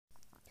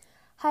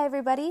Hi,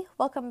 everybody.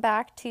 Welcome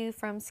back to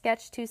From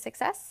Sketch to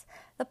Success,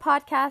 the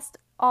podcast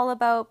all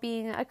about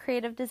being a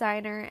creative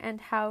designer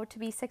and how to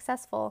be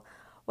successful,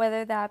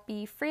 whether that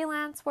be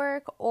freelance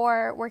work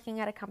or working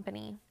at a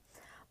company.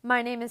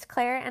 My name is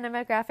Claire, and I'm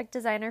a graphic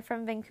designer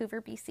from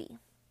Vancouver, BC.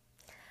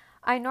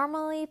 I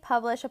normally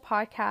publish a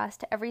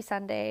podcast every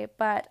Sunday,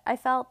 but I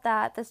felt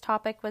that this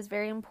topic was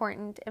very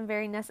important and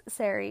very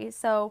necessary,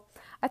 so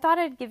I thought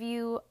I'd give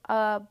you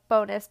a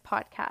bonus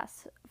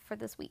podcast for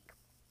this week.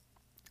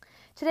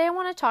 Today I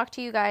want to talk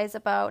to you guys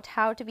about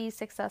how to be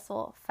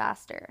successful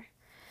faster.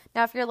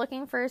 Now, if you're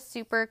looking for a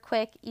super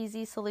quick,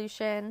 easy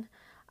solution,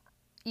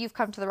 you've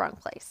come to the wrong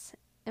place.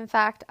 In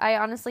fact, I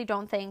honestly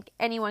don't think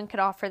anyone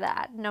could offer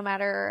that, no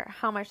matter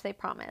how much they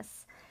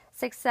promise.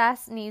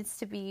 Success needs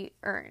to be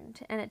earned,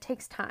 and it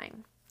takes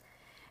time.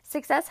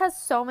 Success has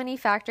so many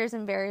factors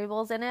and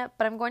variables in it,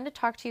 but I'm going to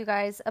talk to you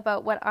guys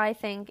about what I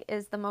think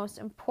is the most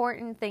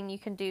important thing you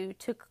can do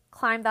to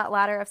climb that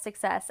ladder of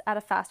success at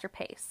a faster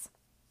pace.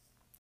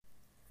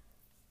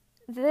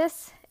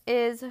 This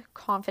is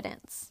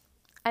confidence.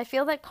 I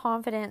feel that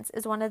confidence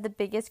is one of the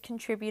biggest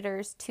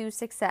contributors to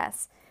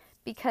success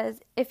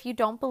because if you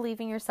don't believe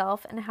in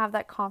yourself and have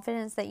that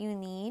confidence that you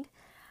need,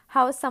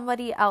 how is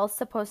somebody else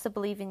supposed to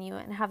believe in you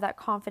and have that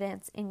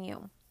confidence in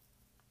you?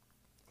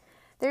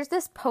 There's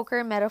this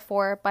poker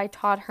metaphor by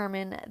Todd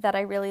Herman that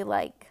I really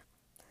like.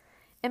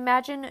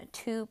 Imagine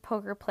two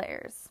poker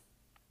players.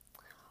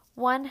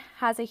 One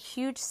has a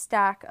huge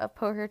stack of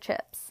poker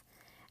chips,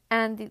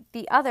 and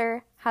the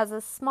other has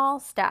a small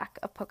stack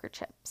of poker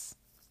chips.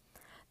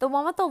 The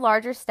one with the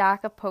larger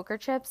stack of poker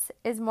chips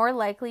is more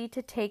likely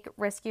to take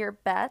riskier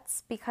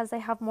bets because they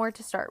have more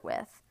to start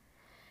with.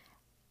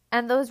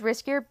 And those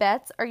riskier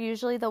bets are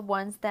usually the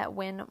ones that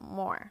win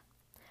more.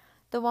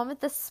 The one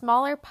with the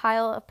smaller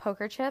pile of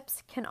poker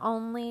chips can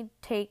only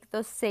take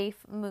those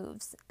safe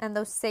moves and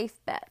those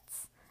safe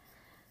bets.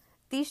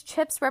 These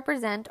chips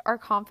represent our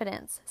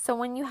confidence. So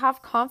when you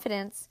have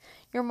confidence,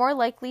 you're more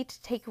likely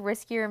to take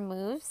riskier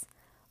moves,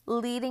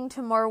 leading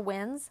to more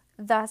wins,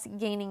 thus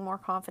gaining more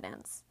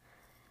confidence.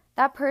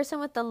 That person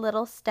with the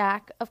little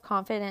stack of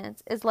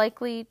confidence is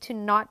likely to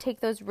not take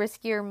those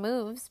riskier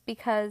moves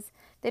because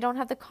they don't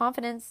have the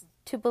confidence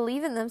to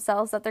believe in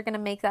themselves that they're going to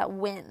make that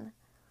win.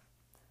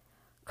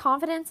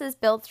 Confidence is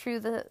built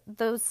through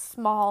those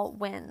small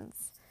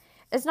wins.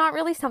 It's not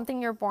really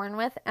something you're born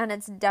with, and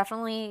it's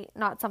definitely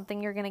not something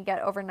you're going to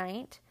get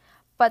overnight.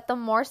 But the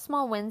more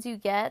small wins you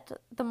get,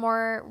 the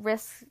more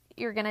risks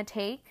you're going to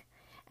take.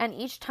 And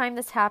each time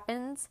this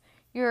happens,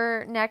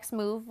 your next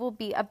move will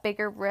be a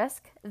bigger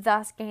risk,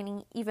 thus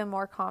gaining even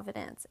more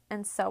confidence,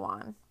 and so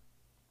on.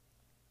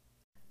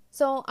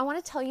 So I want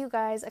to tell you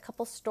guys a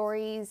couple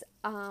stories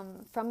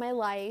from my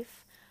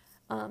life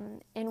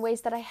in ways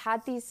that I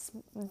had these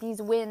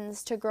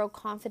wins to grow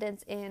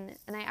confidence in.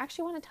 And I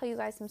actually want to tell you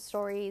guys some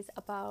stories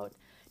about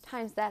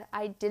times that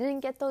I didn't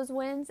get those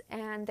wins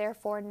and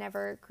therefore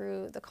never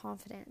grew the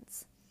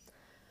confidence.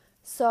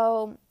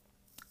 So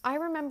I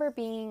remember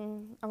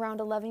being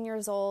around 11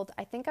 years old.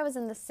 I think I was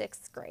in the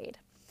 6th grade.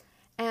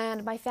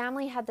 And my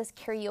family had this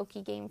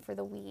karaoke game for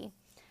the Wii.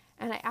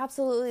 And I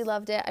absolutely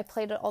loved it. I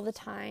played it all the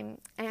time.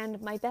 And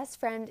my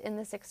best friend in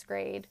the 6th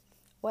grade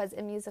was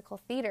in musical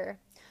theater.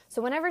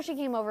 So whenever she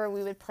came over,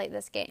 we would play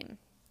this game.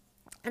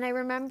 And I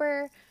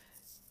remember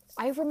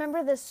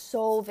this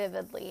so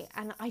vividly.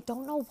 And I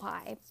don't know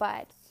why,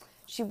 but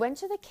she went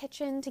to the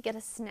kitchen to get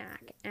a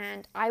snack.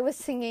 And I was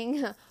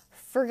singing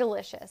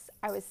Fergalicious.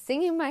 I was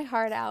singing my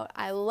heart out.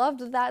 I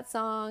loved that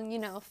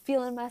song,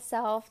 feeling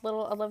myself,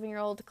 little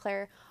 11-year-old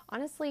Claire.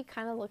 Honestly,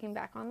 kind of looking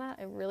back on that,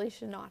 I really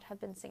should not have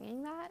been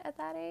singing that at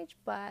that age,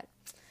 but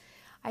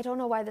I don't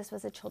know why this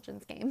was a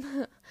children's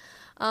game.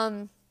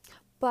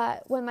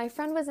 But when my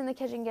friend was in the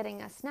kitchen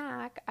getting a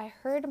snack, I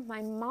heard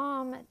my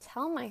mom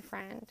tell my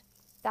friend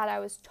that I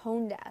was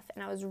tone deaf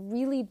and I was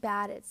really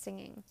bad at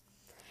singing.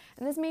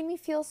 And this made me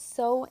feel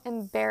so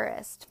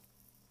embarrassed.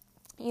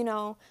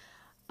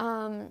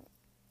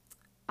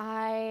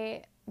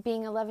 I,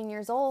 being 11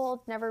 years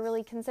old, never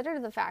really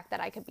considered the fact that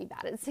I could be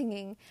bad at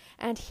singing.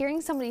 And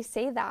hearing somebody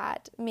say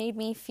that made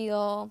me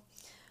feel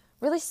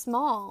really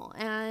small.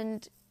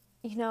 And,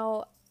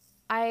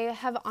 I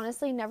have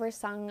honestly never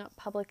sung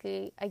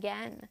publicly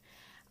again.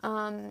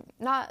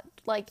 Not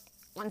like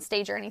on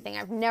stage or anything.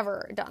 I've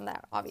never done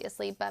that,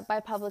 obviously. But by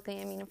publicly,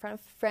 I mean in front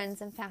of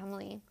friends and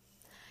family.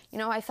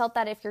 I felt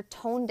that if you're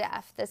tone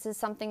deaf, this is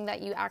something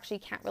that you actually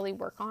can't really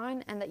work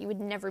on and that you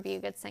would never be a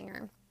good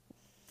singer.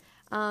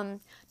 Not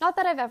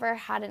that I've ever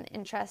had an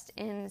interest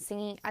in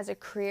singing as a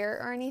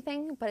career or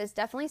anything, but it's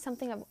definitely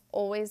something I've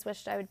always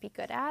wished I would be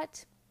good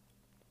at.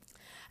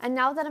 And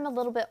now that I'm a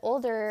little bit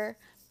older,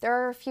 there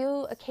are a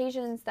few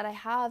occasions that I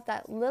have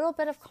that little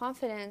bit of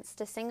confidence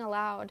to sing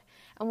aloud.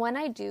 And when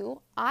I do,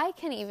 I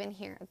can even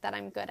hear that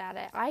I'm good at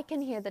it. I can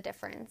hear the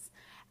difference.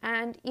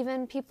 And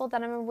even people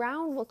that I'm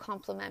around will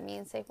compliment me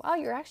and say, wow,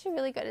 you're actually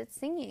really good at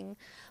singing.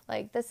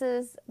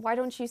 Why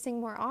don't you sing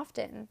more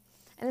often?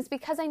 And it's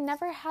because I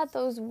never had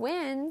those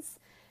wins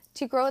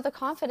to grow the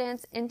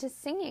confidence into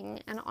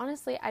singing. And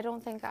honestly, I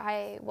don't think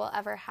I will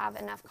ever have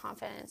enough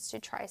confidence to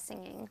try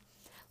singing.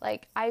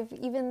 Like, I've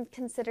even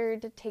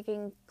considered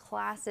taking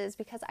classes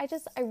because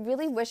I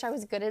really wish I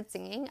was good at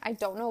singing. I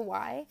don't know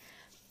why,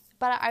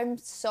 but I'm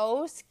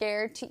so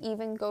scared to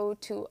even go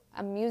to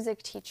a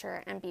music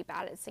teacher and be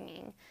bad at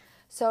singing.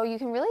 So you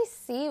can really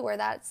see where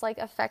that's like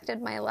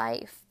affected my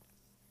life.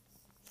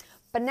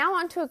 But now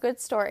on to a good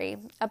story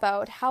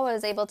about how I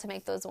was able to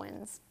make those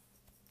wins.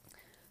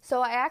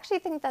 So I actually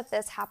think that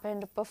this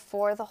happened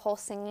before the whole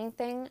singing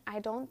thing. I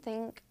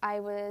think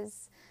I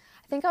was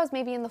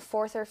maybe in the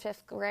 4th or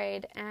 5th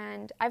grade,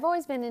 and I've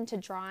always been into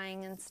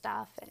drawing and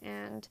stuff,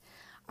 and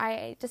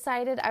I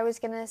decided I was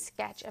going to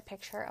sketch a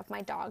picture of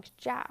my dog,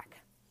 Jack.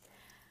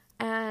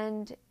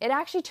 And it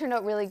actually turned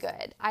out really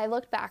good. I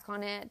looked back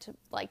on it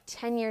like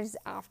 10 years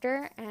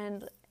after,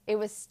 and it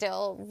was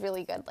still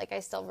really good. Like, I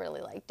still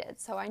really liked it.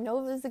 So I know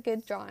it was a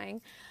good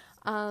drawing.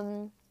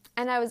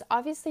 And I was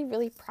obviously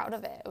really proud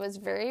of it. It was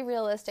very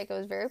realistic. It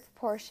was very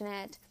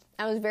proportionate.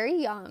 I was very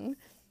young.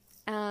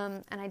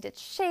 And I did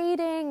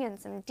shading and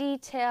some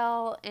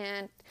detail,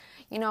 and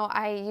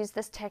I used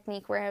this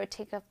technique where I would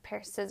take a pair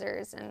of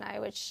scissors and I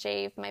would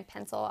shave my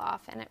pencil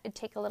off, and I would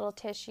take a little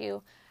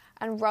tissue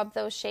and rub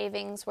those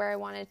shavings where I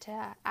wanted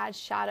to add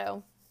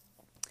shadow.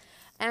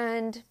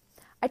 And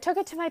I took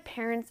it to my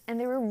parents, and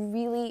they were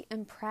really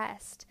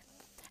impressed,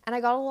 and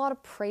I got a lot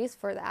of praise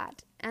for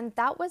that, and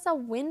that was a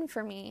win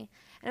for me,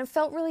 and it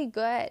felt really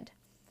good.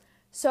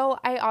 So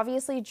I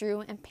obviously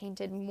drew and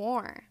painted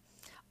more.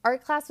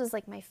 Art class was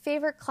like my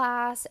favorite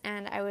class,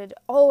 and I would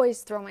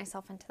always throw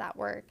myself into that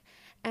work.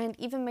 And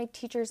even my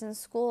teachers in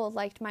school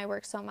liked my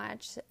work so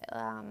much.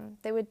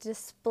 They would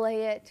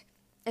display it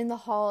in the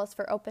halls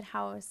for open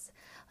house,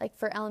 like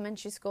for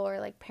elementary school, or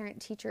like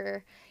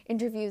parent-teacher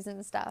interviews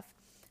and stuff.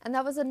 And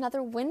that was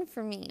another win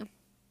for me.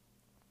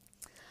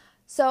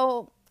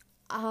 So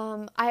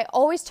I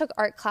always took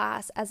art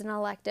class as an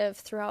elective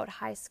throughout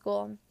high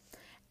school.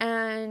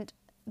 And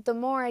the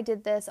more I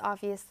did this,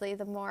 obviously,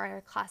 the more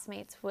our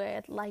classmates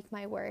would like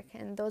my work.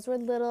 And those were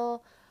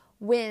little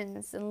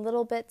wins and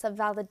little bits of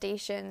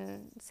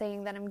validation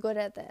saying that I'm good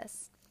at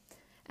this.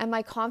 And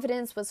my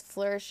confidence was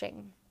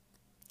flourishing.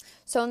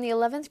 So in the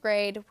 11th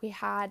grade, we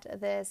had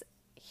this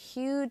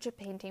huge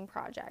painting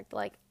project.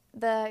 Like,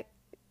 the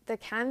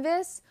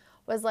canvas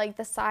was like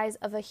the size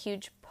of a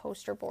huge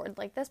poster board.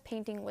 Like, this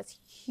painting was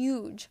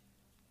huge.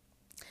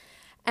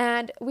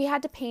 And we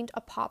had to paint a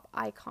pop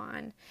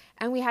icon,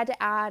 and we had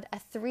to add a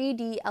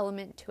 3D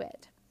element to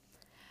it.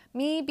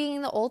 Me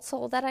being the old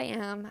soul that I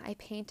am, I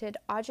painted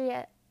Audrey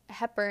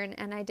Hepburn,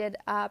 and I did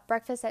a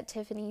Breakfast at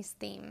Tiffany's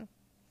theme.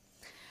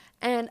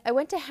 And I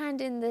went to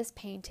hand in this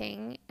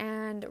painting,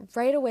 and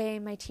right away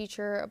my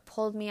teacher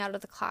pulled me out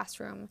of the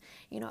classroom.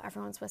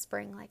 Everyone's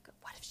whispering, like,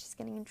 what if she's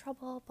getting in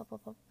trouble, blah, blah,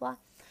 blah, blah.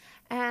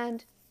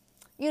 And,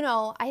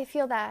 I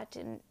feel that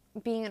in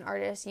being an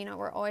artist,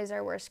 we're always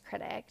our worst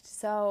critic.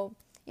 So,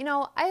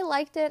 I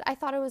liked it. I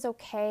thought it was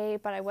okay,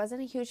 but I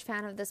wasn't a huge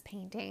fan of this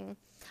painting.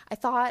 I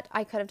thought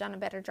I could have done a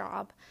better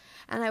job.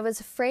 And I was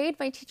afraid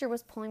my teacher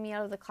was pulling me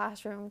out of the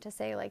classroom to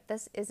say, like,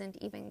 this isn't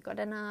even good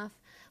enough.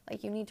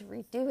 Like, you need to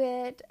redo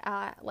it.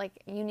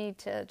 You need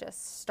to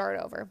just start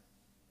over.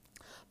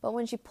 But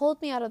when she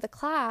pulled me out of the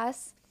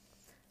class,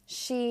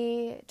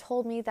 she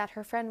told me that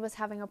her friend was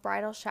having a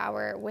bridal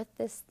shower with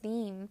this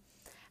theme,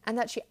 and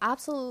that she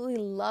absolutely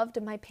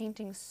loved my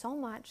painting so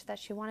much that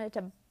she wanted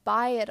to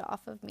buy it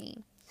off of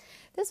me.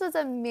 This was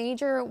a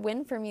major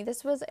win for me.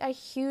 This was a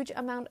huge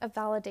amount of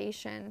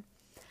validation.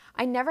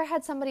 I never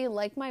had somebody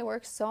like my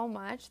work so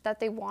much that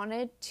they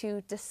wanted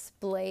to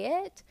display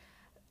it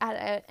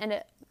at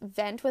an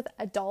event with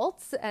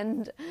adults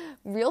and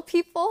real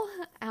people.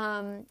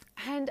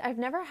 And I've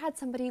never had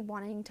somebody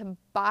wanting to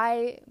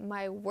buy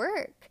my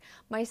work,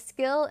 my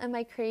skill and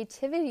my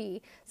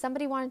creativity.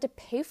 Somebody wanted to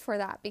pay for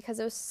that because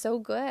it was so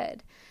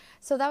good.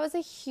 So that was a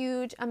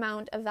huge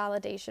amount of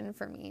validation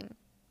for me.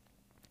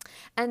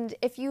 And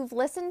if you've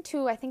listened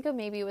to, I think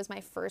maybe it was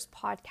my first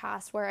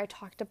podcast where I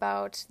talked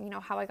about,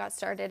 how I got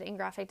started in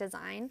graphic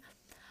design.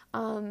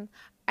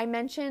 I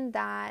mentioned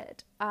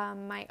that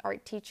my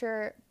art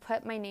teacher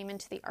put my name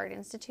into the Art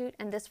Institute,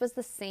 and this was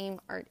the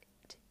same art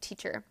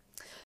teacher.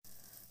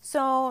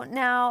 So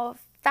now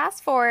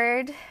fast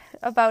forward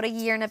about a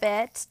year and a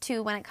bit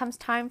to when it comes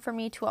time for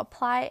me to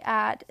apply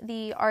at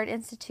the Art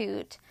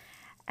Institute.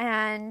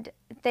 And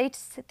they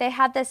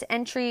had this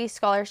entry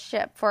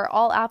scholarship for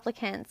all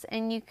applicants,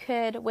 and you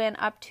could win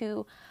up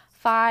to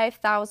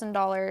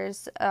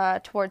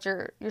 $5,000 towards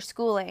your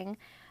schooling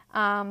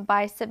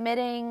by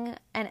submitting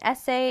an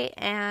essay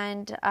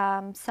and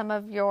some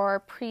of your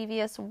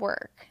previous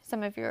work,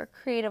 some of your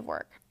creative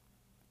work.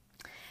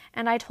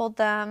 And I told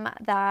them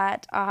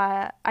that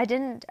I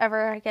didn't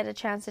ever get a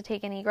chance to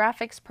take any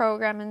graphics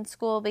program in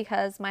school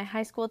because my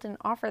high school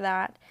didn't offer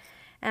that,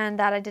 and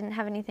that I didn't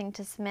have anything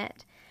to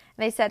submit.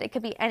 They said it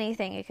could be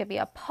anything. It could be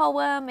a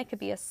poem, it could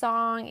be a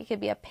song, it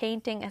could be a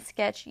painting, a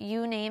sketch,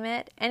 you name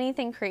it,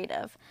 anything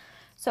creative.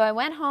 So I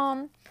went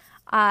home,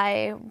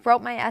 I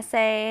wrote my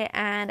essay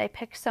and I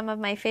picked some of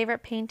my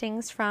favorite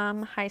paintings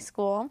from high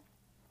school.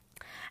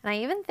 And I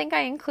even think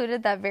I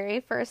included that very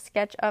first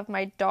sketch of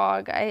my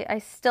dog. I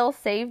still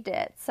saved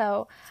it.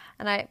 So,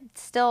 and I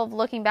still,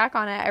 looking back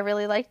on it, I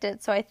really liked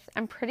it. So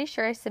I'm pretty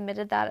sure I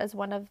submitted that as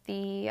one of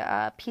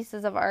the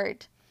pieces of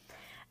art.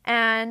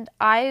 And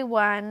I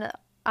won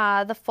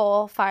the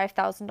full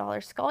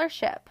 $5,000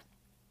 scholarship.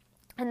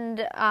 And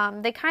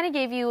they kind of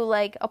gave you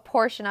like a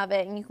portion of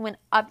it, and you can win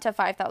up to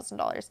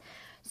 $5,000.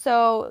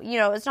 So,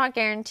 it's not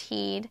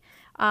guaranteed.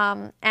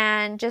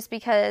 And just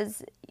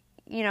because,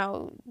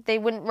 they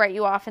wouldn't write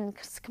you off and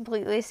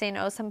completely say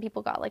no. Some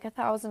people got like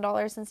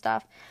 $1,000 and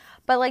stuff.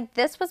 But like,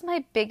 this was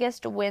my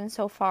biggest win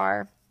so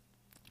far.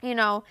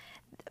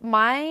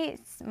 My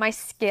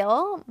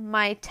skill,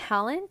 my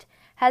talent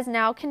has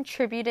now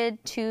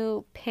contributed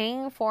to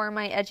paying for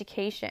my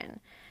education.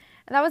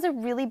 And that was a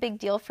really big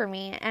deal for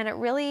me. And it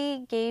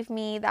really gave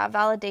me that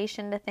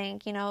validation to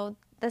think,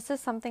 this is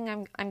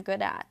something I'm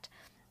good at.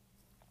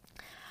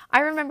 I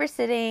remember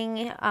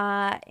sitting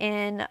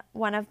in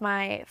one of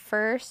my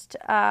first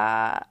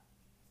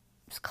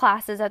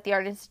classes at the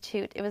Art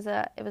Institute. It was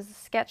a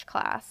sketch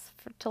class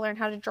to learn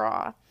how to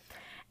draw.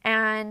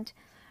 And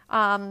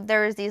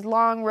there was these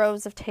long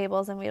rows of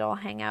tables and we'd all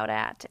hang out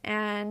at.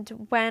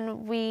 And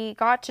when we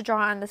got to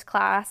draw in this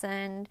class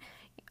and,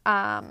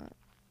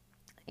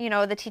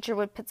 the teacher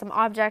would put some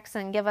objects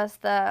and give us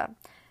the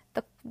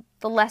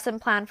lesson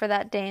plan for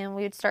that day, and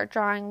we would start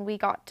drawing, we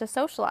got to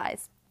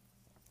socialize.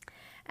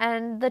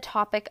 And the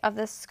topic of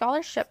this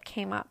scholarship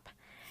came up.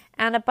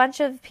 And a bunch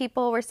of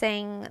people were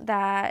saying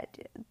that,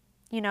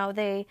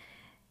 they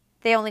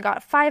only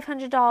got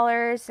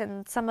 $500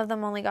 and some of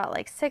them only got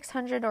like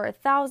 $600 or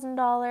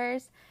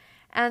 $1,000.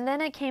 And then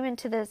it came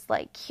into this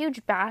like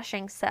huge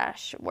bashing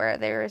sesh where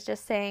they were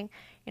just saying,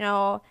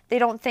 they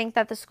don't think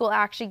that the school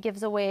actually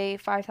gives away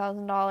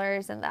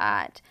 $5,000 and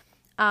that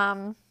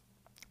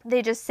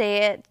they just say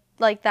it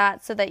like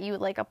that so that you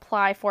would like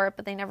apply for it,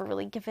 but they never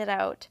really give it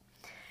out.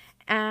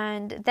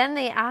 And then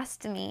they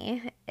asked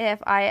me if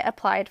I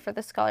applied for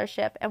the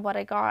scholarship and what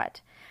I got.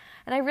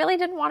 And I really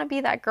didn't want to be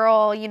that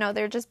girl,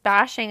 they're just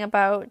bashing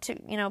about,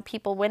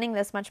 people winning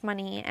this much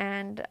money.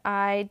 And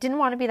I didn't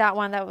want to be that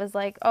one that was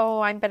like,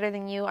 oh, I'm better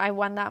than you, I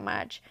won that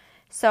much.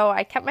 So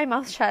I kept my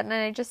mouth shut and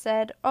I just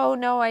said, oh,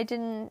 no, I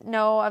didn't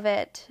know of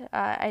it.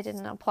 I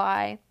didn't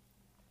apply.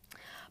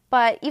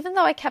 But even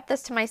though I kept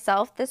this to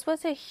myself, this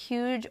was a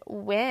huge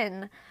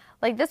win.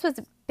 Like, this was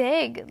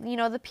big.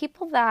 The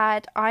people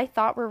that I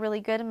thought were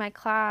really good in my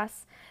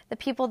class, the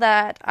people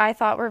that I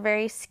thought were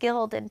very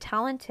skilled and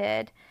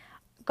talented,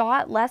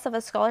 got less of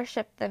a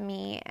scholarship than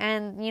me.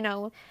 And,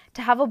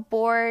 to have a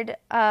board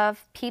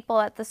of people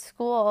at the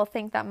school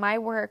think that my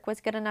work was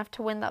good enough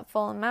to win that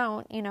full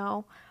amount,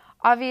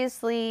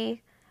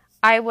 obviously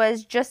I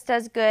was just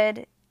as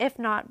good, if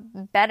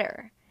not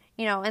better,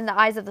 in the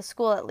eyes of the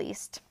school at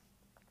least.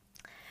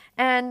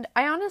 And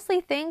I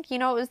honestly think, it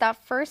was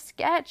that first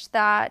sketch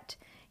that,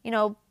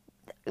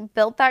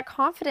 built that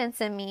confidence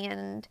in me.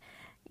 And,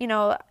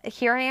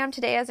 here I am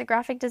today as a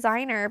graphic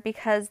designer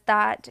because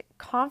that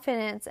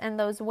confidence and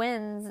those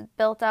wins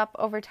built up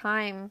over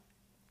time.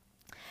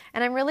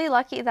 And I'm really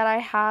lucky that I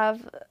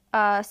have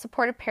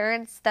supportive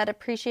parents that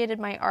appreciated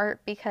my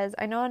art, because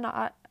I know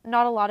not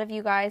a lot of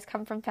you guys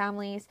come from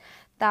families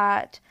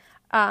that,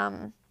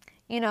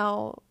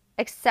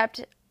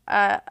 accept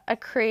a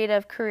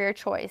creative career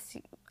choice.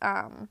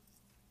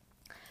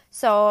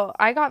 So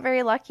I got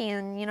very lucky,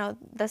 and,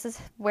 this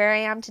is where I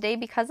am today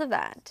because of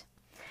that.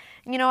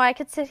 I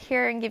could sit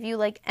here and give you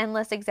like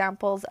endless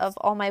examples of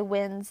all my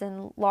wins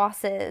and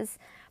losses,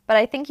 but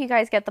I think you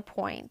guys get the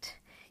point.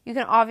 You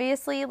can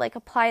obviously like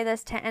apply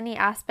this to any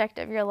aspect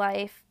of your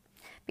life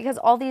because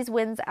all these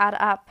wins add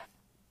up.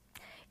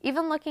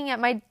 Even looking at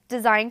my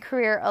design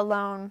career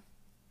alone,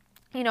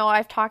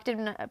 I've talked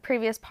in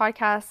previous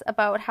podcasts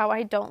about how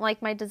I don't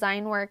like my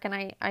design work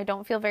and I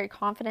don't feel very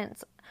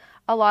confident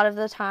a lot of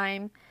the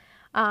time.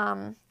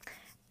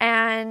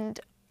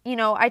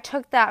 I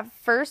took that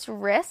first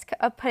risk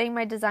of putting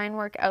my design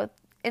work out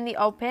in the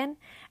open,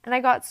 and I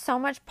got so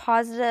much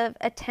positive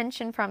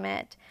attention from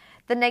it.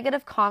 The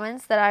negative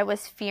comments that I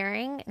was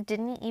fearing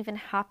didn't even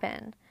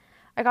happen.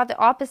 I got the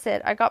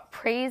opposite. I got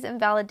praise and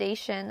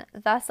validation,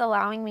 thus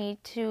allowing me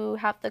to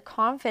have the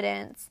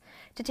confidence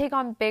to take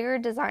on bigger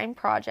design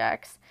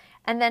projects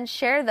and then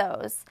share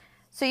those.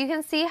 So you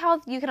can see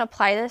how you can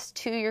apply this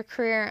to your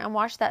career and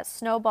watch that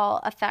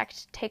snowball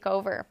effect take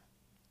over.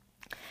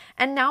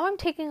 And now I'm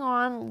taking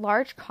on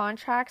large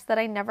contracts that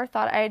I never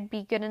thought I'd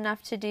be good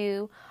enough to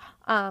do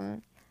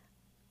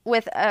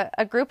with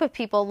a group of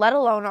people, let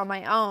alone on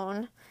my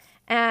own.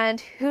 And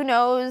who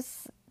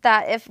knows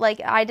that if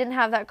like I didn't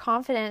have that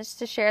confidence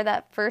to share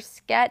that first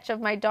sketch of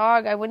my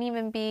dog, I wouldn't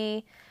even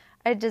be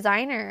a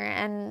designer.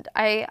 And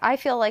I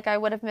feel like I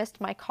would have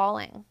missed my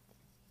calling.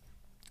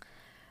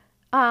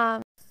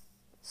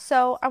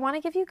 So I want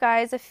to give you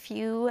guys a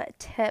few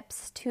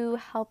tips to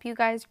help you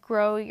guys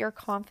grow your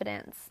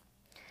confidence.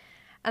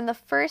 And the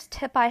first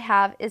tip I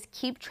have is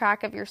keep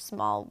track of your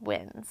small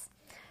wins.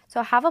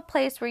 So have a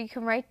place where you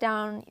can write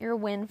down your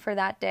win for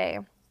that day.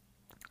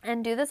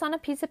 And do this on a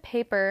piece of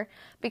paper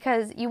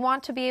because you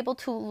want to be able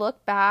to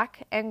look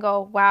back and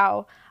go,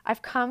 wow,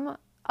 I've come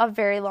a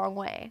very long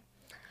way.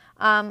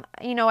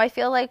 I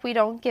feel like we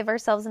don't give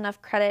ourselves enough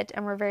credit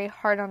and we're very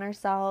hard on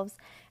ourselves.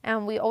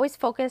 And we always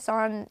focus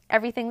on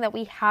everything that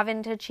we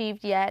haven't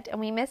achieved yet. And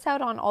we miss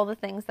out on all the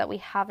things that we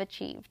have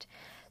achieved.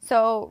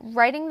 So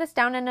writing this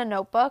down in a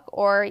notebook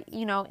or,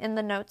 in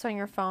the notes on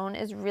your phone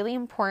is really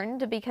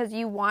important because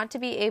you want to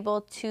be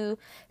able to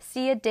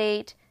see a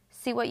date,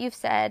 see what you've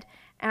said,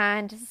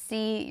 and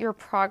see your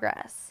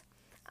progress.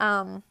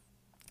 And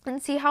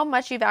see how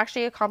much you've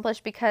actually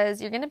accomplished because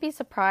you're going to be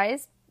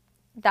surprised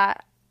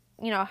that,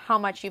 how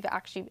much you've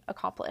actually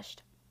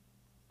accomplished.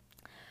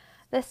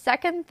 The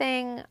second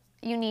thing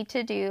you need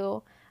to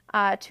do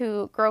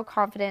to grow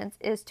confidence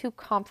is to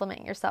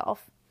compliment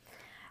yourself.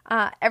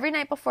 Every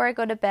night before I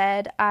go to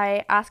bed,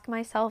 I ask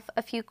myself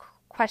a few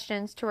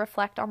questions to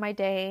reflect on my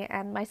day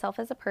and myself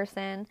as a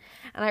person,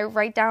 and I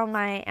write down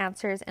my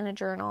answers in a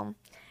journal.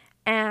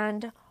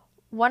 And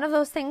one of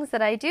those things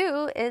that I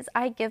do is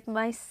I give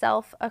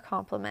myself a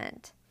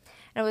compliment.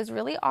 And it was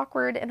really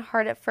awkward and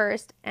hard at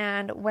first,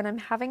 and when I'm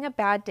having a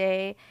bad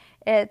day,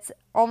 it's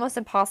almost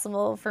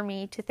impossible for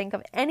me to think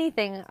of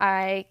anything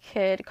I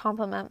could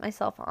compliment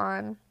myself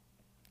on.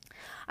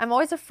 I'm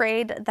always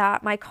afraid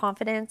that my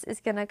confidence is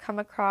going to come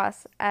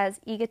across as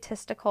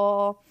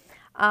egotistical,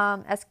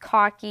 as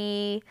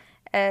cocky,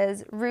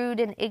 as rude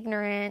and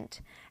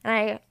ignorant.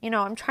 And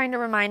I'm trying to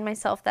remind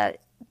myself that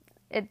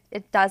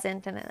it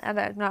doesn't, and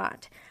I'm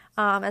not,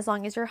 as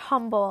long as you're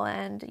humble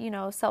and,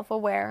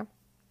 self-aware.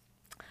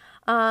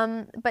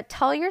 But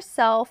tell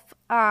yourself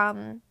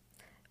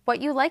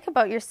what you like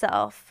about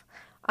yourself.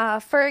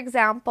 For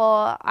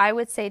example, I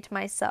would say to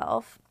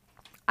myself,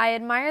 I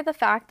admire the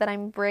fact that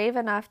I'm brave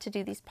enough to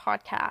do these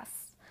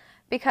podcasts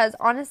because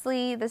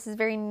honestly, this is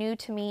very new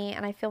to me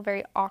and I feel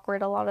very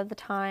awkward a lot of the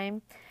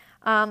time.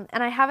 And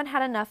I haven't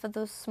had enough of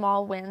those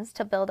small wins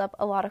to build up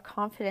a lot of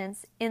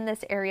confidence in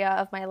this area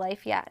of my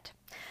life yet.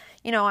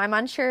 I'm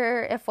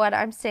unsure if what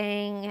I'm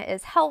saying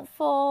is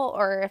helpful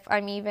or if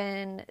I'm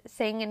even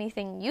saying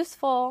anything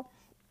useful.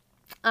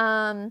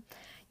 I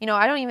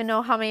don't even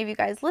know how many of you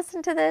guys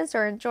listen to this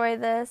or enjoy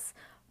this,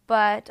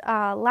 but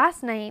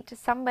last night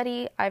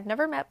somebody I've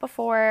never met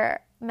before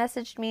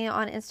messaged me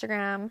on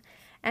Instagram,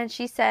 and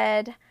she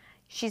said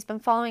she's been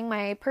following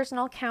my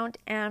personal account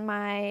and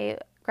my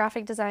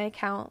graphic design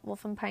account,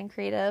 Wolf and Pine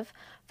Creative,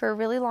 for a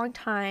really long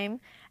time.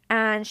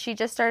 And she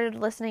just started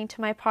listening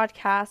to my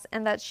podcast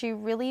and that she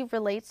really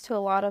relates to a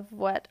lot of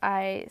what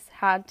I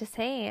had to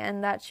say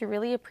and that she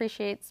really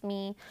appreciates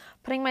me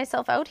putting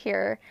myself out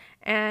here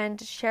and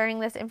sharing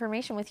this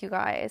information with you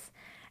guys.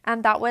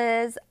 And that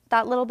was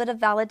that little bit of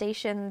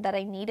validation that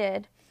I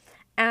needed.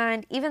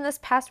 And even this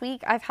past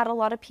week, I've had a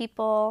lot of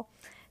people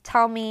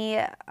tell me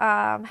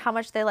how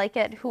much they like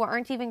it who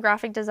aren't even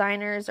graphic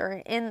designers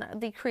or in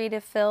the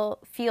creative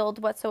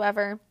field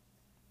whatsoever.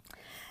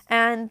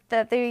 And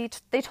that they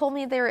told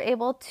me they were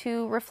able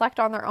to reflect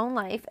on their own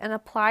life and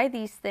apply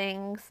these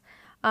things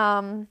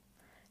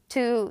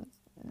to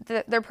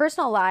their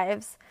personal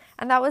lives.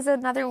 And that was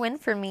another win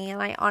for me.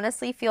 And I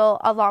honestly feel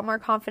a lot more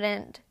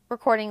confident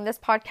recording this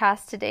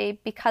podcast today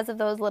because of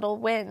those little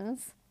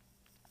wins.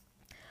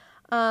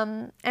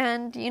 And,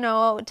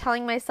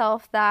 telling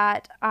myself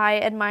that I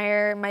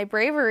admire my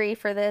bravery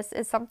for this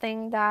is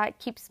something that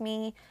keeps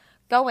me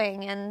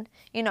going. And,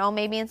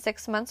 maybe in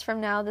 6 months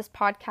from now, this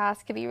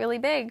podcast could be really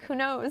big. Who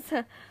knows?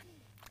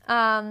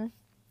 Now,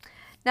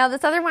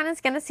 this other one is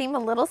going to seem a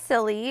little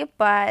silly,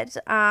 but,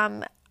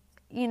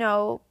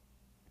 you're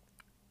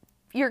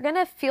going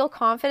to feel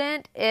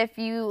confident if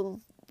you,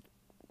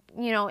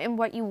 in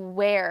what you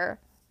wear.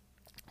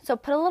 So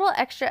put a little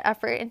extra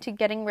effort into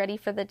getting ready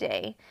for the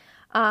day.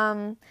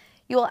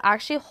 You will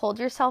actually hold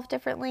yourself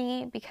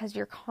differently because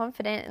you're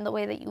confident in the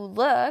way that you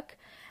look,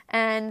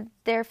 and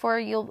therefore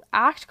you'll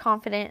act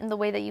confident in the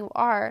way that you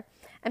are.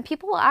 And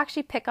people will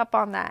actually pick up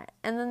on that,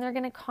 and then they're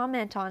going to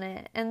comment on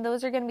it. And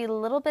those are going to be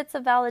little bits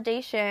of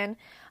validation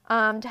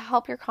to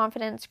help your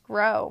confidence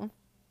grow.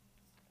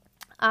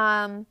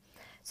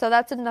 So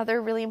that's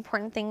another really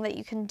important thing that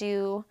you can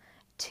do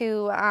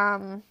to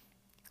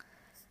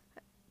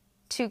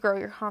grow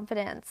your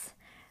confidence.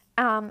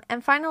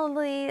 And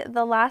finally,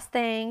 the last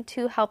thing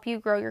to help you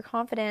grow your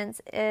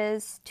confidence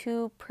is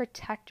to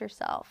protect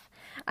yourself.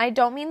 I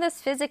don't mean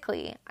this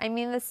physically. I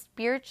mean this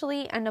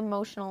spiritually and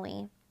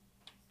emotionally.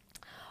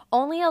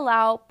 Only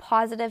allow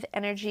positive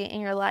energy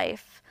in your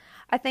life.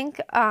 I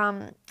think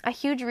a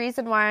huge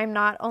reason why I'm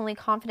not only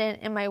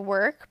confident in my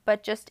work,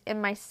 but just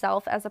in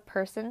myself as a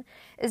person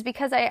is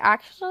because I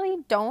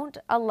actually don't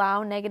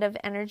allow negative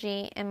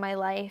energy in my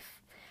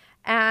life.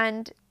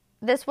 And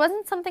this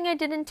wasn't something I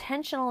did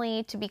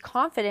intentionally to be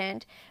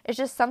confident. It's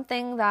just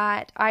something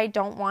that I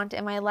don't want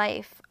in my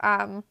life.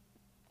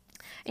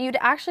 You'd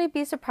actually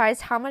be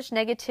surprised how much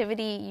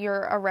negativity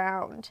you're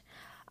around.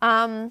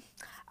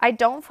 I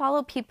don't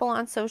follow people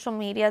on social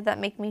media that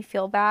make me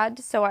feel bad,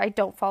 so I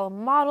don't follow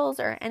models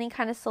or any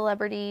kind of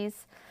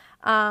celebrities.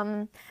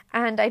 And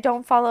I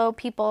don't follow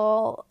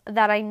people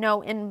that I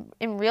know in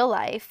real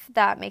life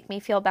that make me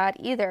feel bad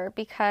either,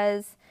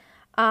 because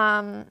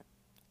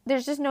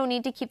there's just no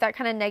need to keep that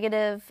kind of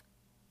negative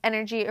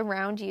energy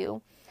around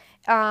you.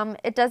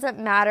 It doesn't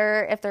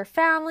matter if they're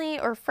family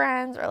or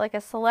friends or like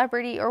a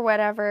celebrity or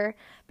whatever,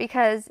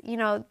 because,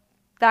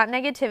 that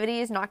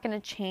negativity is not going to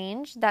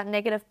change. That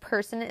negative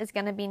person is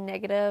going to be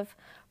negative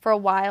for a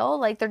while.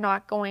 Like, they're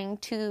not going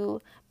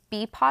to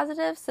be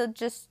positive. So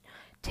just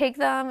take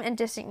them and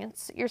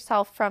distance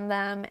yourself from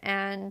them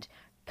and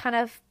kind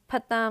of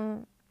put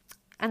them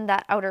in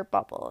that outer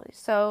bubble.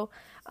 So,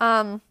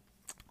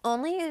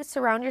 only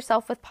surround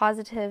yourself with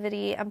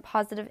positivity and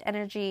positive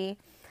energy.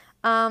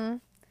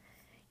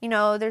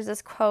 There's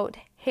this quote,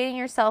 hating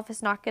yourself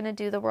is not going to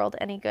do the world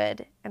any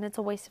good, and it's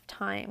a waste of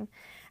time.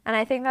 And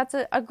I think that's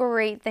a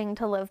great thing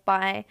to live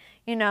by.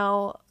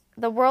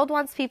 The world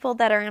wants people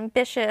that are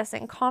ambitious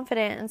and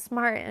confident and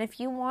smart. And if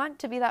you want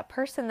to be that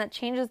person that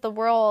changes the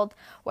world,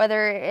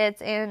 whether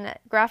it's in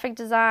graphic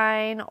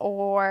design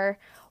or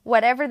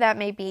whatever that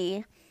may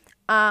be,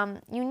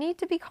 you need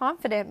to be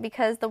confident,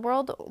 because the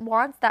world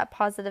wants that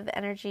positive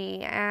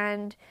energy,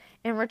 and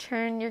in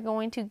return you're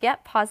going to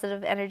get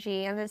positive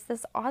energy, and it's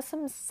this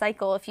awesome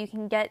cycle if you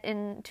can get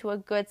into a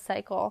good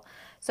cycle.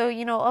 So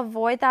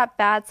avoid that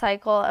bad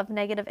cycle of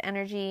negative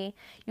energy.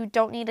 You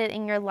don't need it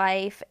in your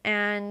life,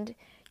 and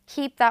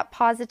keep that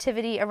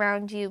positivity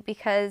around you,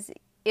 because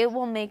it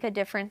will make a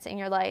difference in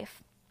your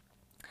life.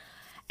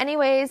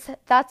 Anyways,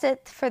 that's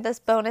it for this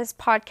bonus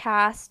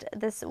podcast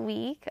this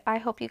week. I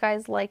hope you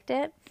guys liked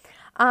it.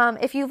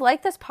 If you've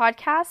liked this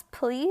podcast,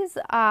 please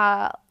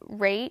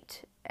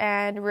rate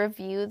and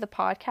review the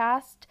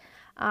podcast,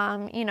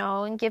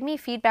 and give me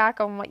feedback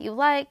on what you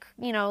like.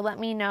 Let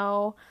me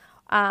know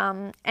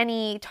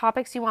any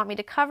topics you want me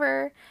to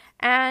cover,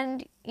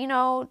 and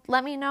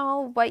let me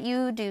know what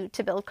you do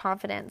to build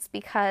confidence,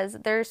 because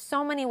there's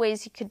so many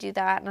ways you could do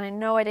that, and I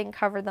know I didn't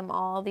cover them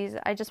all.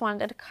 I just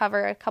wanted to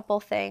cover a couple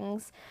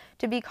things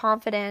to be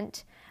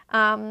confident,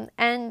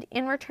 and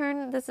in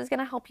return, this is going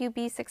to help you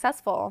be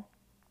successful.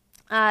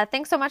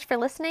 Thanks so much for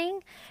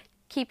listening.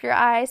 Keep your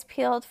eyes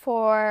peeled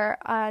for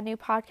a new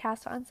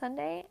podcast on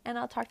Sunday, and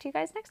I'll talk to you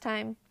guys next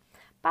time.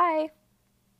 Bye.